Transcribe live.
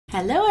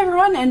Hello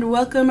everyone and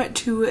welcome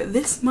to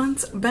this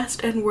month's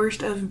best and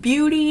worst of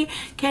beauty.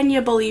 Can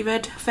you believe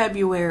it?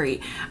 February.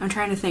 I'm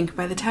trying to think,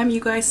 by the time you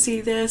guys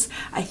see this,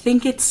 I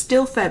think it's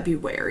still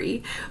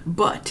February,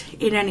 but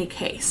in any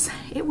case,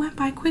 it went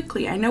by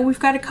quickly. I know we've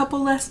got a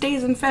couple less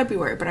days in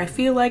February, but I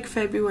feel like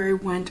February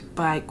went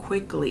by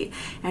quickly.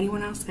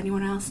 Anyone else?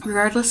 Anyone else?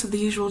 Regardless of the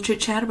usual chit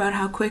chat about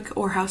how quick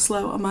or how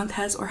slow a month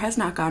has or has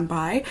not gone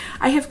by,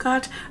 I have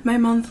got my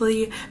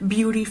monthly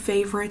beauty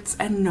favorites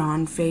and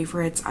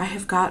non-favorites. I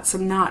have got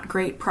some not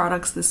great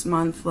products this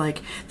month,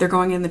 like they're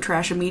going in the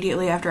trash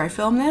immediately after I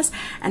film this,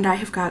 and I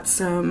have got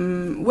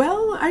some,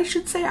 well, I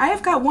should say I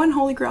have got one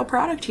holy grail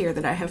product here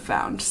that I have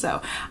found, so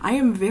I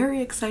am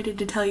very excited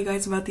to tell you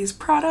guys about these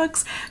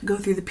products, go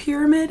through the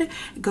pyramid,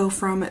 go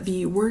from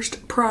the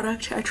worst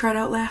product I tried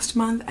out last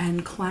month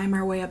and climb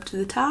our way up to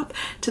the top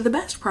to the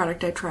best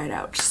product I tried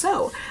out.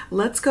 So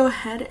let's go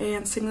ahead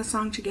and sing the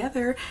song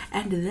together,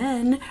 and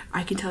then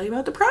I can tell you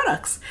about the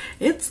products.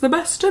 It's the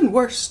best and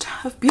worst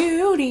of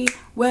beauty,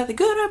 whether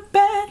good or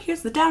bad,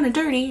 here's the down and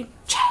dirty.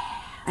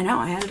 I know,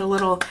 I added a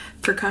little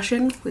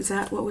percussion. Was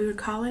that what we would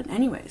call it?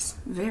 Anyways,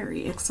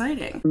 very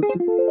exciting.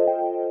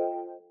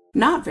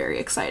 Not very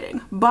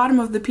exciting. Bottom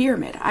of the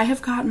pyramid. I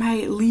have got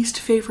my least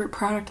favorite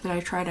product that I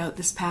tried out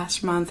this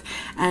past month,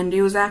 and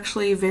it was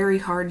actually very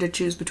hard to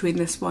choose between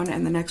this one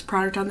and the next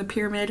product on the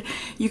pyramid.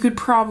 You could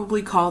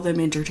probably call them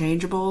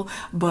interchangeable,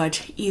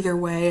 but either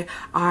way,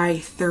 I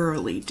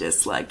thoroughly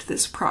disliked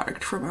this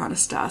product from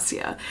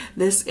Anastasia.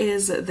 This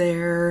is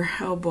their,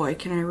 oh boy,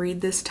 can I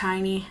read this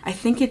tiny? I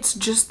think it's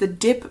just the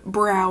Dip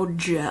Brow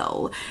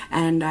Gel,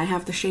 and I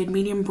have the shade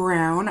medium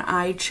brown.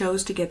 I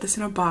chose to get this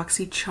in a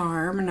boxy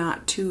charm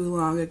not too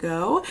long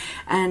ago,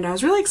 and I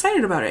was really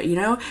excited about it. You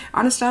know,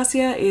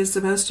 Anastasia is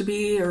supposed to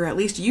be, or at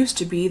least used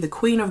to be, the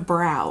queen of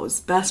brows,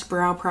 best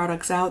brow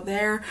products out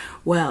there.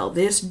 Well,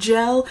 this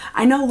gel,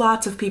 I know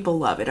lots of people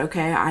love it,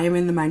 okay? I am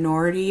in the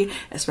minority,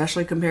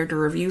 especially compared to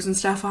reviews and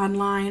stuff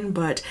online,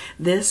 but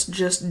this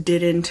just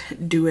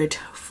didn't do it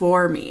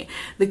for me.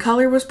 The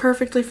color was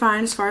perfectly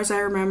fine as far as I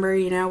remember.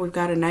 You know, we've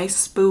got a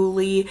nice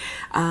spoolie.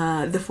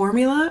 The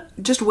formula,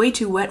 just way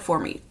too wet for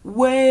me.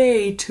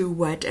 Way too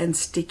wet and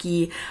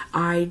sticky.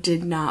 I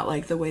did not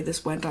like the way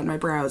this went on my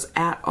brows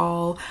at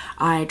all.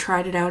 I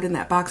tried it out in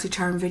that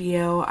BoxyCharm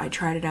video. I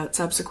tried it out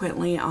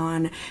subsequently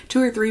on 2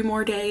 or 3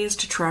 more days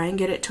to try and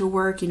get it to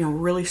work, you know,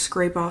 really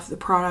scrape off the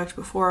product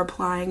before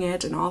applying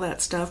it and all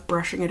that stuff,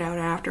 brushing it out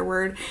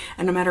afterward.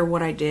 And no matter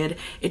what I did,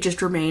 it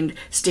just remained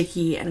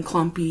sticky and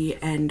clumpy,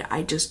 and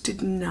I just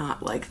did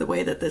not like the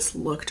way that this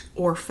looked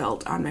or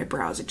felt on my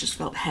brows. It just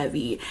felt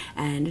heavy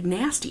and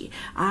nasty.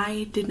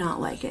 I did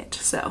not like it.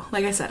 So,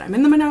 like I said, I'm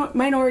in the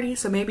minority,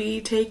 so maybe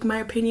take my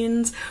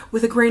opinions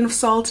with a grain of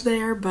salt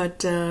there,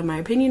 but my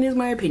opinion is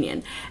my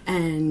opinion,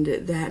 and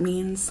that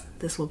means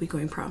this will be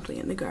going promptly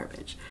in the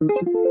garbage.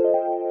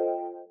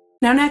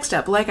 Now next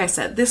up, like I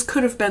said, this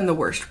could have been the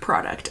worst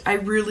product. I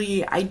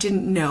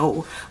didn't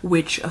know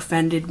which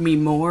offended me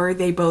more.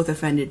 They both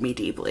offended me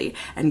deeply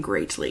and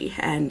greatly,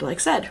 and like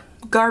I said,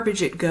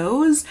 garbage it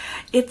goes.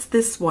 It's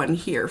this one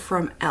here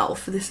from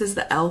e.l.f. This is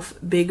the e.l.f.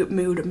 Big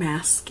Mood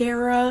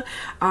Mascara.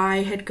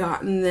 I had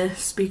gotten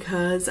this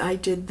because I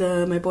did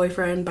the My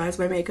Boyfriend Buys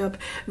My Makeup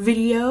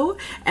video,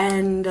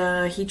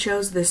 and he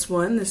chose this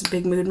one, this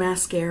Big Mood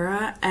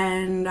Mascara,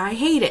 and I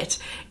hate it.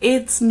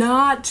 It's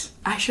not,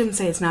 I shouldn't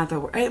say it's not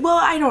the worst. Well,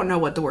 I don't know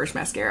what the worst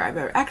mascara I've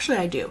ever, actually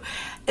I do.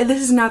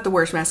 This is not the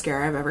worst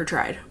mascara I've ever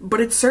tried, but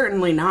it's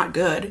certainly not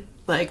good.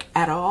 Like,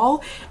 at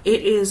all.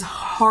 It is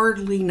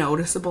hardly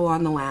noticeable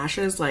on the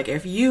lashes. Like,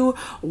 if you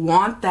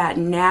want that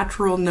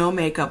natural no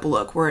makeup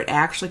look where it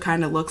actually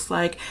kind of looks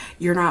like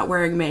you're not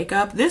wearing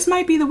makeup, this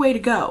might be the way to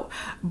go.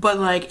 But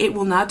like, it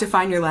will not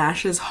define your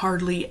lashes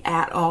hardly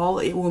at all.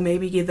 It will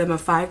maybe give them a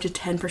 5 to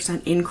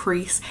 10%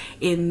 increase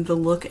in the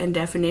look and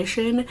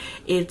definition.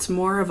 It's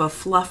more of a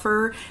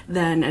fluffer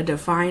than a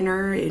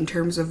definer in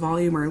terms of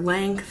volume or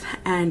length,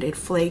 and it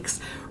flakes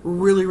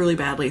really, really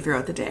badly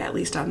throughout the day, at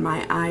least on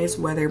my eyes,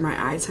 whether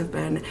my eyes have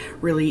been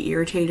really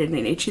irritated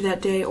and itchy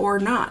that day or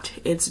not.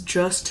 It's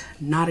just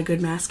not a good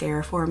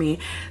mascara for me.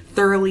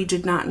 Thoroughly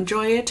did not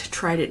enjoy it.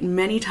 Tried it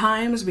many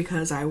times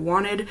because I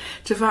wanted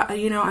to,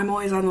 you know, I'm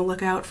always on the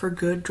lookout for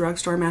good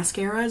drugstore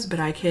mascaras, but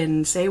I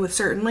can say with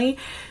certainty,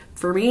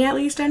 for me at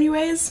least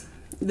anyways,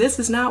 this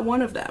is not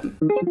one of them.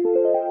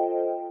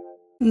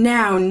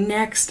 Now,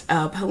 next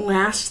up,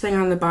 last thing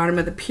on the bottom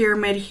of the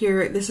pyramid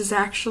here, this is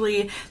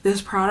actually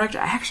this product.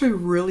 I actually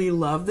really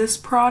love this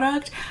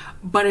product,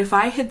 but if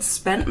I had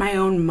spent my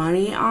own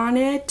money on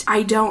it,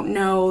 I don't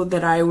know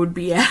that I would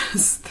be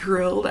as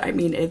thrilled. I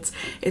mean, it's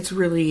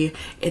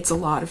a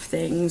lot of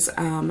things.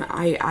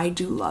 I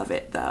do love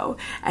it though,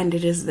 and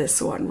it is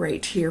this one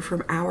right here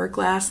from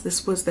HOURGLASS.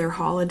 This was their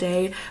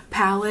holiday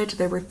palette.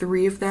 There were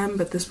 3 of them,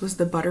 but this was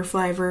the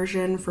butterfly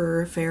version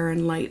for fair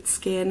and light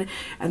skin,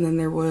 and then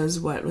there was,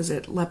 what was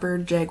it,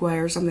 leopard,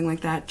 jaguar, or something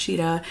like that,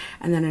 cheetah,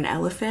 and then an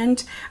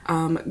elephant.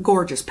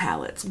 Gorgeous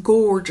palettes,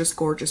 gorgeous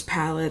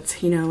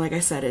palettes. You know, like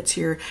I said, it's it's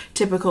your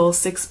typical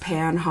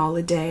 6-pan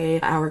holiday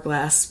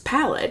Hourglass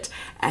palette,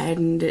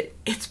 and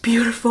it's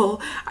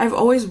beautiful. I've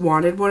always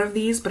wanted one of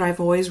these, but I've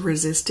always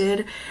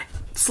resisted.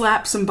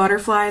 Slap some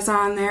butterflies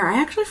on there.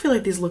 I actually feel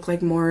like these look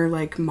like more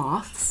like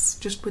moths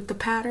just with the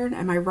pattern.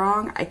 Am I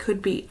wrong? I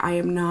could be. I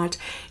am not.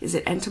 Is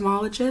it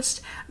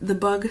entomologist? The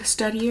bug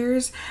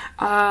studiers?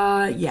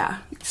 Yeah,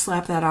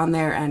 slap that on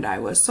there and I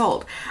was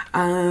sold.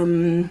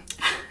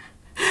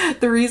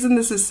 The reason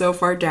this is so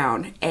far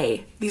down,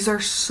 A, these are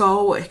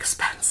so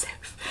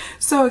expensive.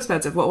 So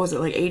expensive. What was it,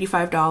 like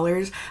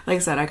 $85? Like I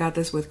said, I got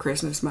this with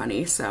Christmas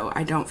money, so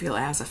I don't feel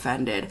as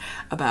offended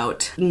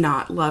about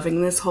not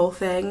loving this whole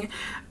thing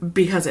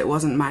because it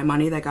wasn't my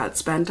money that got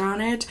spent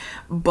on it.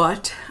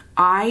 But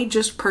I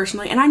just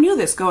personally, and I knew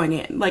this going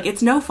in, like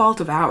it's no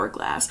fault of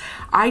Hourglass.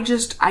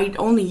 I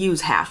only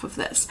use half of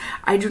this.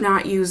 I do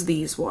not use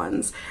these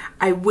ones.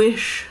 I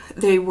wish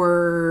they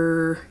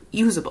were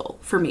usable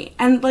for me,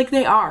 and like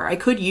they are. I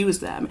could use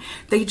them.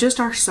 They just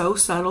are so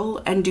subtle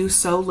and do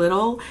so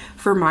little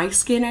for my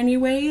skin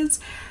anyways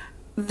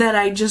that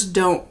I just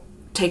don't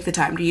take the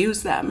time to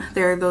use them.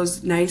 They're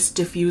those nice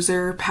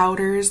diffuser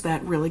powders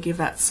that really give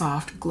that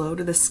soft glow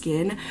to the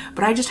skin,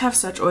 but I just have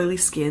such oily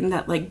skin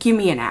that like give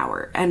me an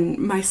hour and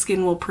my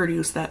skin will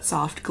produce that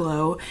soft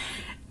glow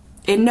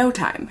in no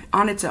time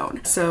on its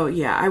own. So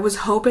yeah, I was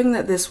hoping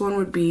that this one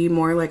would be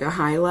more like a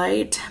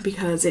highlight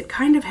because it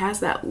kind of has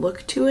that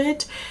look to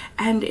it,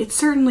 and it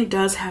certainly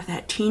does have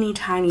that teeny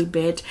tiny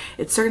bit.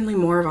 It's certainly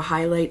more of a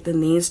highlight than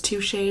these two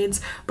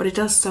shades, but it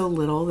does so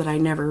little that I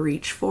never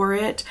reach for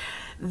it.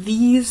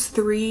 These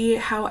three,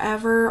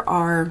 however,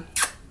 are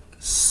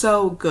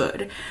so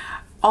good.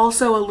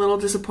 Also a little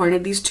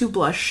disappointed, these two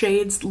blush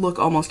shades look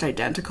almost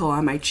identical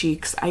on my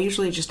cheeks. I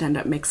usually just end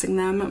up mixing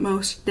them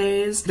most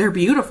days. They're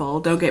beautiful,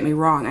 don't get me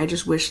wrong. I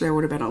just wish there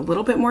would have been a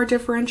little bit more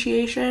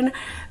differentiation.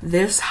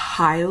 This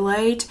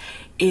highlight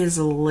is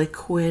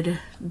liquid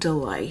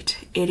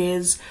delight. It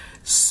is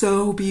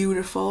so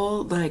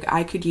beautiful. Like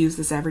I could use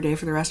this every day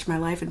for the rest of my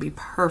life and be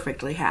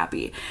perfectly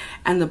happy.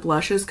 And the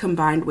blushes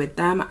combined with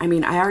them, I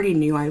mean, I already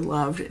knew I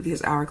loved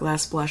these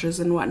Hourglass blushes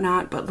and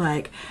whatnot, but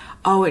like,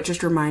 oh, it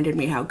just reminded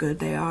me how good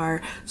they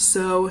are.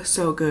 So,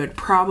 so good.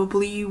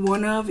 Probably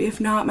one of, if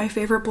not my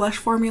favorite blush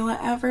formula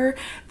ever.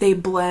 They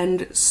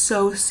blend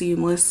so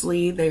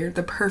seamlessly. They're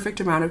the perfect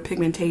amount of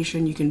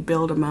pigmentation. You can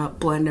build them up,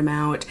 blend them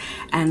out,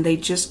 and they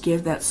just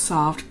give that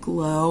soft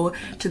glow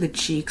to the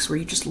cheeks where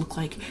you just look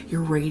like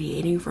you're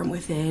radiating from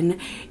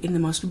within in the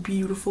most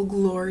beautiful,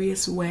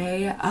 glorious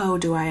way. Oh,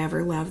 do I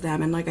ever love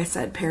them. And like I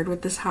said, paired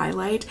with this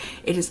highlight,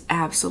 it is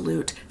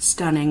absolute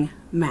stunning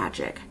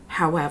magic.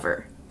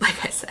 However,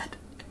 like I said,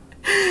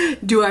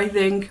 do I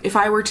think if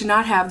I were to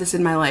not have this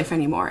in my life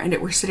anymore and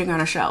it were sitting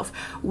on a shelf,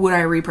 would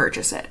I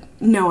repurchase it?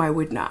 No, I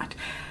would not.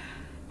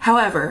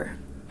 However,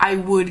 I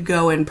would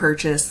go and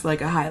purchase like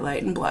a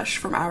highlight and blush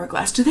from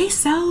Hourglass. Do they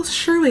sell?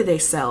 Surely they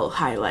sell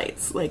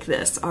highlights like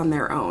this on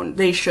their own.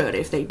 They should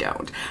if they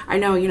don't. I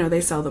know, you know,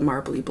 they sell the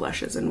marbly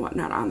blushes and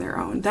whatnot on their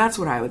own. That's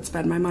what I would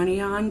spend my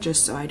money on,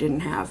 just so I didn't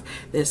have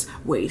this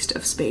waste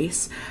of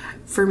space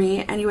for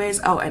me anyways.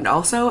 Oh, and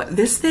also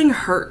this thing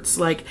hurts.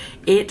 Like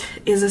it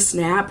is a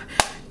snap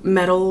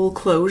metal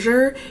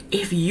closure.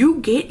 If you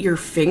get your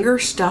finger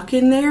stuck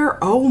in there,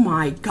 oh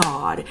my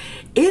god,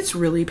 it's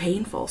really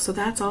painful. So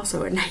that's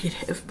also a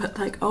negative, but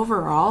like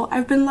overall,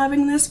 I've been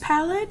loving this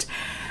palette.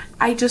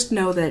 I just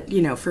know that,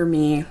 you know, for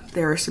me,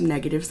 there are some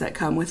negatives that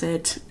come with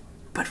it.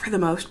 But for the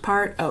most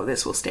part, oh,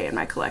 this will stay in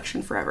my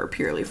collection forever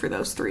purely for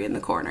those three in the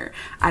corner.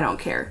 I don't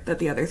care that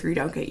the other three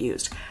don't get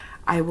used.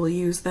 I will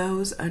use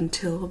those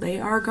until they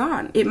are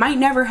gone. It might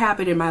never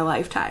happen in my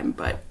lifetime,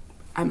 but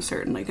I'm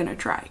certainly gonna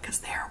try because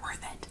they are worth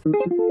it.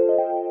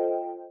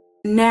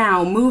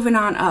 Now, moving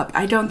on up,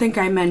 I don't think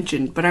I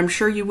mentioned, but I'm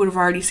sure you would have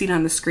already seen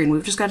on the screen,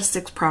 we've just got a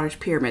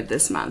 6-product pyramid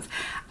this month.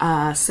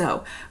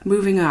 So,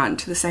 moving on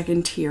to the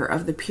second tier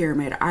of the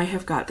pyramid, I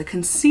have got the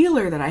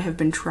concealer that I have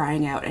been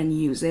trying out and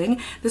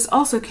using. This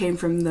also came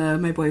from the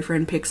My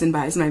Boyfriend Picks and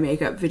Buys My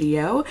Makeup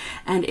video,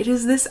 and it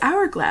is this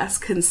Hourglass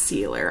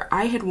concealer.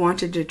 I had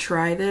wanted to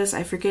try this.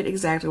 I forget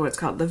exactly what it's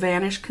called. The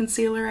Vanish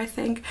concealer, I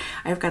think.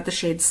 I've got the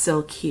shade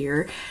Silk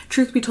here.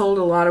 Truth be told,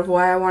 a lot of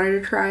why I wanted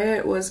to try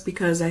it was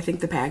because I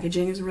think the packaging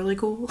is really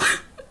cool.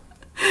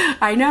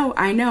 I know,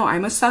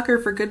 I'm a sucker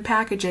for good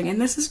packaging, and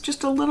this is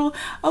just a little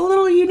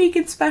unique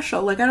and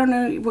special. Like, I don't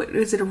know, what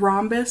is it, a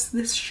rhombus,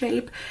 this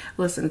shape?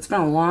 Listen, it's been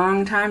a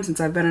long time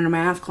since I've been in a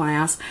math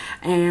class,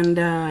 and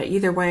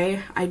either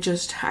way,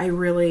 I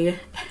really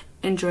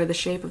enjoy the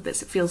shape of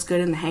this. It feels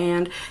good in the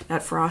hand.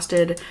 That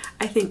frosted,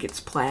 I think it's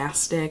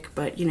plastic,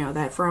 but you know,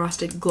 that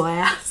frosted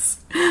glass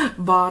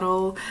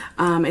bottle.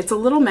 It's a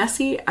little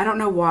messy. I don't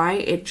know why.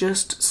 It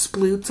just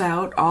sploots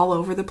out all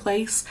over the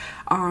place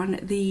on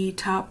the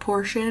top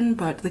portion,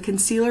 but the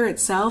concealer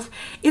itself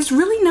is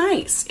really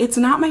nice. It's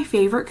not my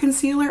favorite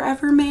concealer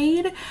ever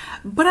made,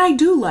 but I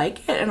do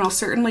like it, and I'll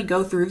certainly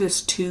go through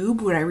this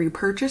tube when I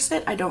repurchase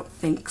it. I don't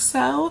think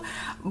so,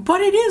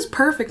 but it is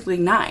perfectly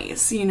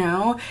nice, you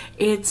know?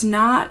 It's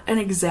not an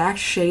exact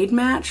shade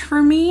match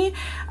for me,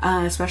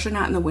 especially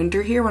not in the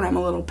winter here when I'm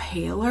a little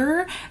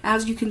paler,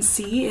 as you can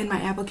see in my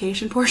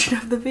application portion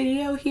of the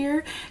video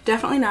here.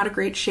 Definitely not a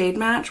great shade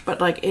match, but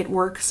like it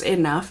works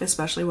enough,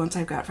 especially once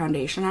I've got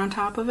foundation on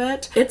top of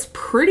it. It's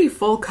pretty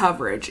full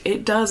coverage.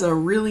 It does a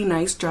really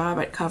nice job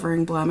at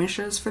covering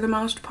blemishes for the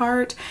most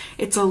part.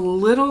 It's a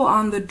little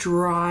on the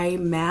dry,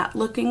 matte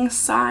looking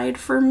side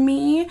for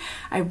me.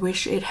 I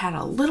wish it had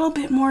a little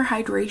bit more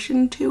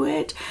hydration to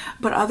it,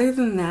 but other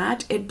than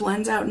that, it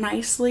blends out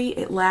nicely,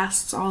 it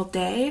lasts all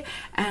day,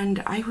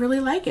 and I really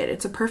like it.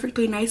 It's a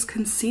perfectly nice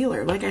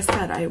concealer. Like I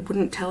said, I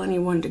wouldn't tell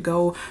anyone to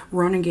go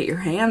run and get your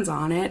hands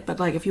on it, but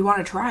like if you want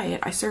to try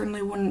it, I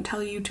certainly wouldn't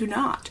tell you to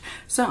not.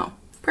 So,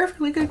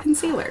 perfectly good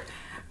concealer.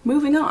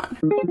 Moving on.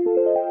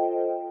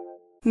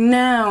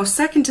 Now,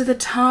 second to the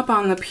top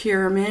on the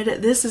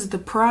pyramid, this is the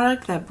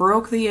product that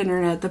broke the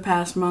internet the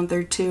past month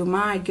or two.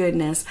 My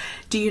goodness.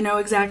 Do you know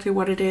exactly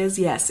what it is?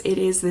 Yes, it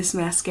is this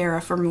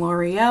mascara from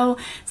L'Oreal.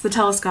 It's the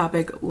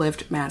Telescopic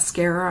Lift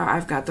Mascara.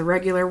 I've got the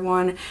regular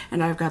one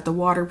and I've got the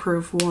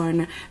waterproof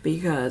one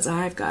because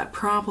I've got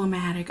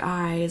problematic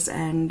eyes,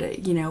 and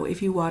you know,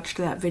 if you watched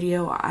that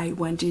video, I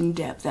went in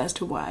depth as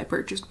to why I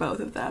purchased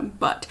both of them.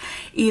 But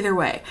either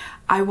way,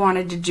 I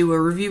wanted to do a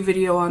review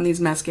video on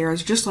these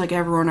mascaras just like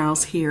everyone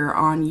else here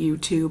on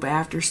YouTube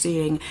after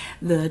seeing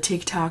the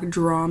TikTok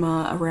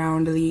drama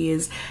around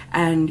these,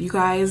 and you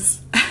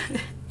guys,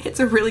 it's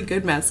a really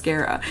good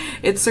mascara.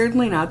 It's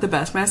certainly not the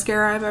best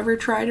mascara I've ever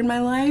tried in my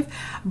life,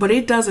 but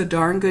it does a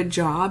darn good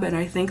job, and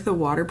I think the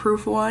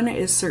waterproof one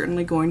is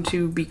certainly going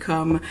to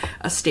become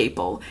a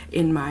staple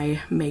in my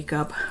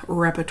makeup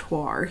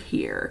repertoire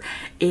here.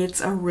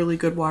 It's a really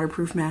good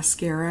waterproof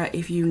mascara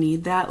if you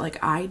need that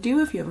like I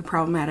do, if you have a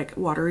problematic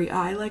watery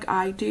eye like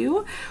I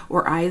do,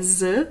 or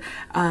eyes,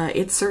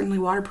 it's certainly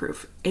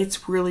waterproof.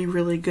 It's really,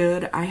 really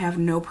good. I have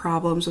no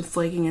problems with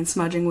flaking and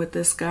smudging with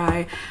this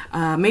guy.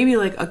 Maybe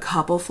like a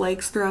couple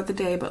flakes throughout the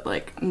day, but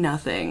like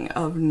nothing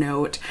of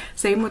note.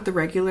 Same with the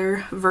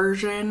regular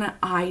version.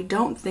 I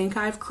don't think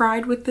I've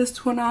cried with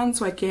this one on,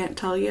 so I can't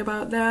tell you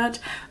about that,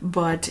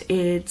 but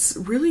it's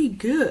really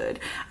good.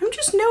 I'm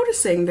just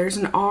noticing there's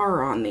an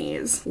R on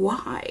these.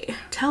 Why?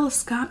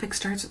 Telescopic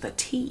starts with a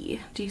T.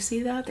 Do you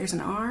see that? There's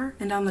an R.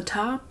 And on the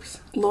top,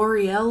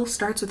 L'Oreal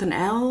starts with an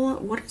L.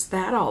 What is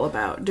that all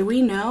about? Do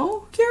we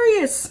know?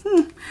 Curious.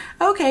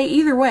 Okay,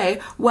 either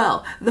way,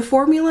 well, the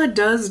formula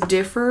does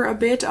differ a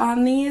bit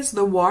on these.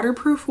 The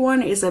waterproof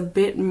one is a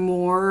bit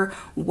more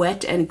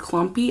wet and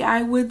clumpy,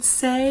 I would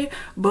say.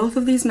 Both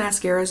of these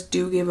mascaras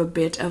do give a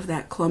bit of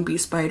that clumpy,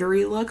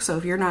 spidery look, so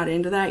if you're not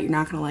into that, you're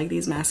not going to like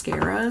these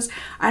mascaras.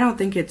 I don't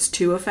think it's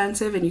too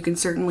offensive, and you can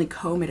certainly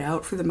comb it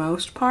out for the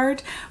most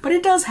part, but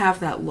it does have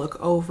that look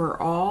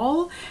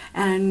overall,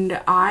 and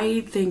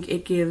I think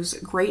it gives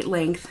great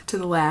length to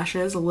the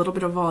lashes, a little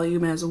bit of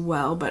volume as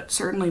well, but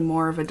certainly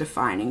more of a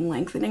defining,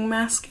 lengthening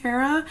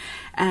mascara,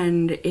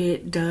 and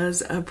it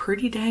does a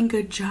pretty dang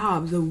good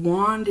job. The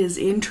wand is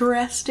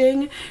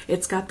interesting.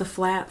 It's got the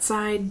flat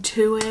side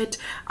to it.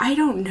 I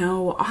don't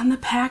know, on the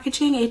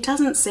packaging it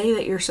doesn't say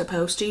that you're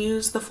supposed to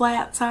use the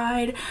flat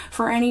side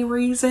for any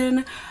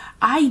reason.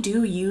 I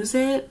do use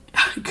it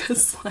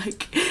because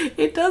like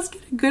it does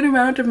get a good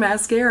amount of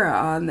mascara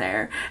on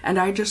there, and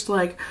I just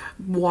like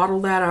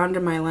waddle that onto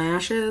my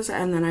lashes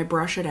and then I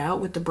brush it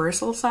out with the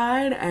bristle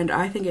side, and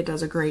I think it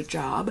does a great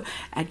job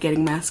at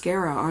getting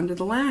mascara onto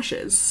the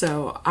lashes,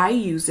 so I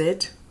use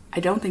it. I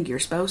don't think you're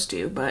supposed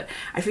to, but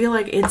I feel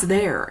like it's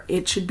there.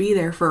 It should be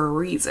there for a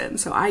reason,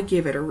 so I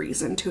give it a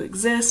reason to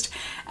exist.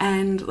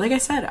 And like I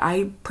said,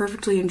 I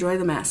perfectly enjoy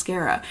the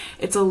mascara.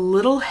 It's a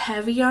little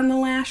heavy on the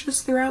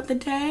lashes throughout the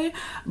day,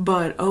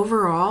 but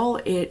overall,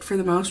 it for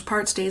the most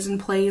part stays in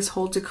place,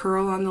 holds a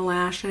curl on the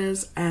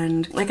lashes,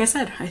 and like I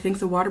said, I think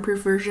the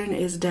waterproof version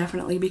is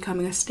definitely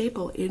becoming a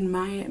staple in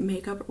my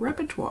makeup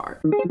repertoire.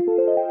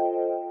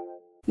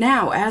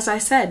 Now, as I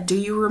said, do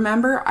you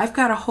remember? I've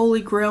got a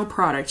holy grail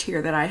product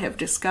here that I have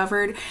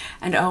discovered,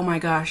 and oh my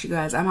gosh, you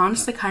guys, I'm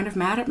honestly kind of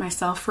mad at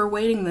myself for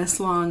waiting this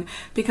long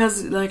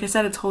because, like I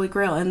said, it's holy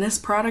grail, and this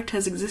product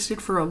has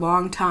existed for a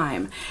long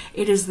time.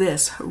 It is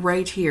this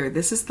right here.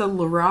 This is the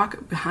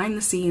Lorac Behind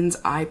the Scenes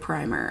Eye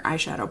Primer,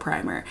 eyeshadow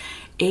primer.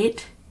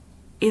 It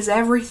is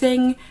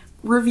everything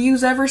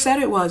reviews ever said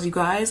it was, you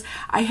guys.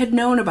 I had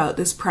known about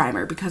this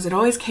primer because it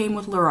always came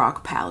with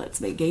Lorac palettes.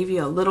 They gave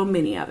you a little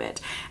mini of it.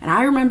 And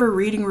I remember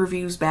reading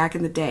reviews back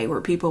in the day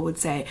where people would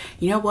say,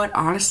 you know what,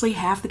 honestly,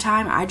 half the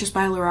time I just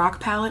buy Lorac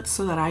palettes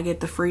so that I get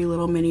the free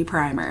little mini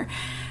primer.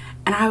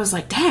 And I was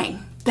like,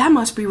 dang, that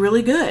must be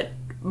really good.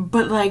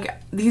 but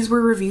like these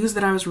were reviews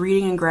that I was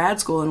reading in grad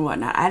school and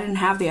whatnot. I didn't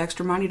have the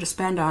extra money to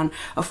spend on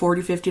a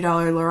 $40-50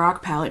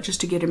 Lorac palette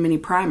just to get a mini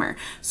primer,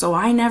 so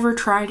I never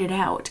tried it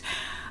out.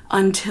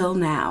 Until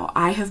now,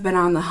 I have been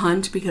on the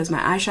hunt because my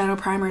eyeshadow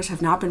primers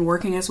have not been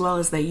working as well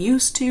as they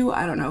used to.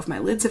 I don't know if my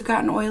lids have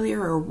gotten oilier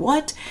or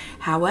what.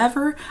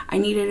 However, I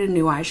needed a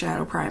new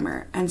eyeshadow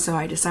primer, and so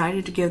I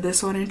decided to give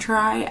this one a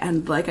try,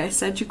 and like I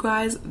said, you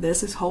guys,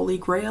 this is holy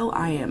grail.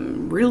 I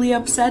am really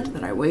upset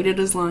that I waited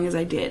as long as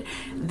I did.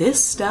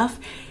 This stuff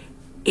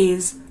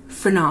is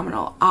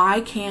phenomenal.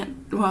 I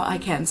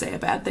can say a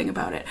bad thing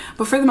about it,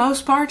 but for the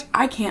most part,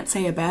 I can't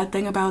say a bad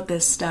thing about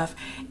this stuff.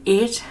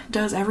 It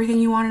does everything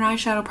you want an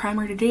eyeshadow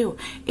primer to do.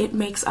 It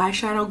makes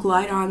eyeshadow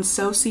glide on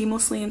so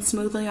seamlessly and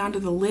smoothly onto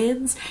the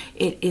lids.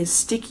 It is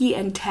sticky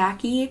and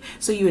tacky,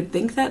 so you would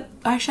think that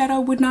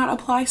eyeshadow would not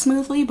apply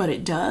smoothly, but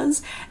it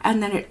does,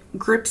 and then it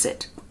grips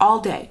it all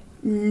day.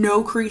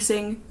 No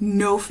creasing,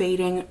 no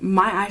fading.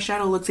 My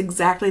eyeshadow looks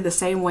exactly the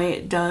same way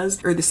it does,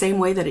 or the same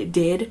way that it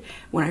did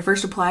when I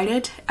first applied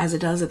it, as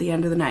it does at the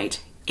end of the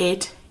night.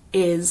 It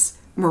is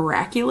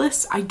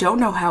miraculous. I don't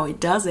know how it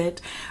does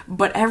it,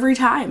 but every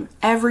time,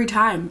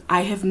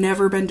 I have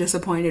never been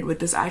disappointed with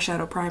this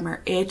eyeshadow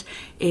primer. It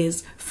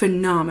is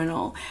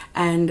phenomenal.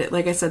 And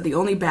like I said, the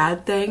only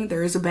bad thing,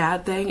 there is a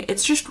bad thing,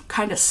 it's just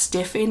kind of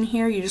stiff in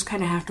here. You just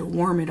kind of have to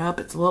warm it up.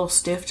 It's a little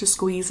stiff to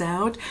squeeze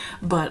out,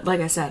 but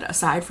like I said,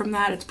 aside from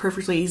that, it's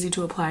perfectly easy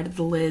to apply to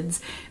the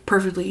lids,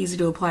 perfectly easy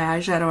to apply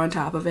eyeshadow on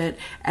top of it,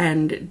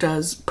 and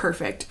does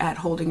perfect at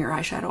holding your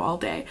eyeshadow all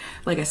day.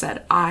 Like I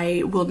said,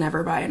 I will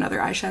never buy another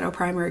eyeshadow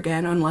primer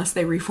again unless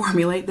they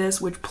reformulate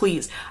this, which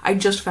please, I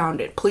just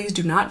found it. Please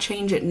do not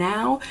change it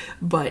now,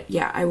 but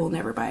yeah, I will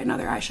never buy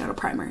another eyeshadow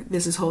primer.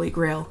 This is holy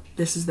grail.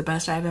 This is the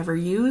best I've ever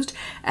used,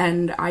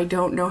 and I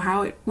don't know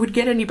how it would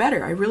get any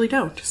better. I really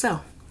don't.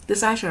 So,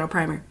 this eyeshadow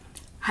primer,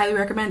 highly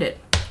recommend it.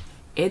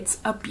 It's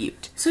a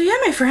beaut. So yeah,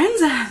 my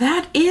friends,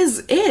 that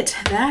is it.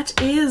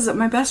 That is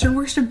my best and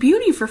worst of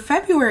beauty for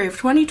February of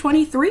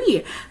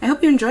 2023. I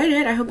hope you enjoyed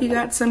it. I hope you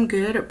got some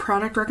good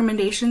product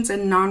recommendations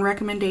and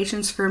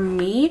non-recommendations from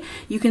me.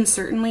 You can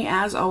certainly,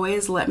 as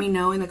always, let me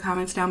know in the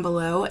comments down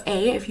below.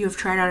 If you have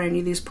tried out any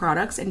of these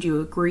products and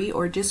you agree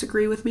or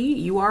disagree with me,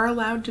 you are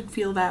allowed to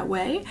feel that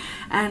way.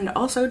 And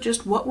also,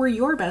 just what were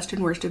your best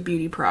and worst of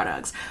beauty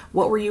products?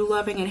 What were you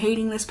loving and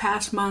hating this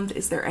past month?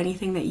 Is there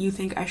anything that you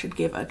think I should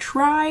give a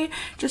try?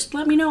 Just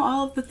let me know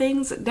all of the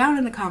things down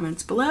in the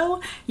comments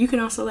below. You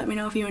can also let me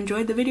know if you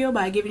enjoyed the video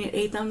by giving it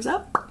a thumbs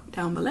up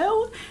down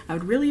below. I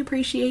would really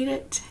appreciate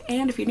it.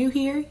 And if you're new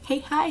here, hey,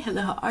 hi,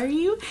 hello, how are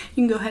you? You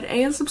can go ahead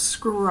and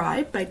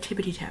subscribe by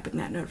tippity-tapping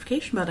that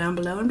notification bell down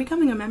below and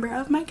becoming a member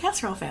of my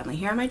casserole family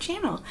here on my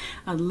channel.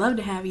 I'd love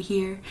to have you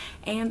here.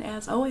 And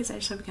as always, I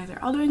just hope you guys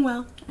are all doing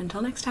well.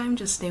 Until next time,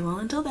 just stay well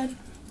until then.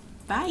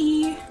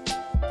 Bye!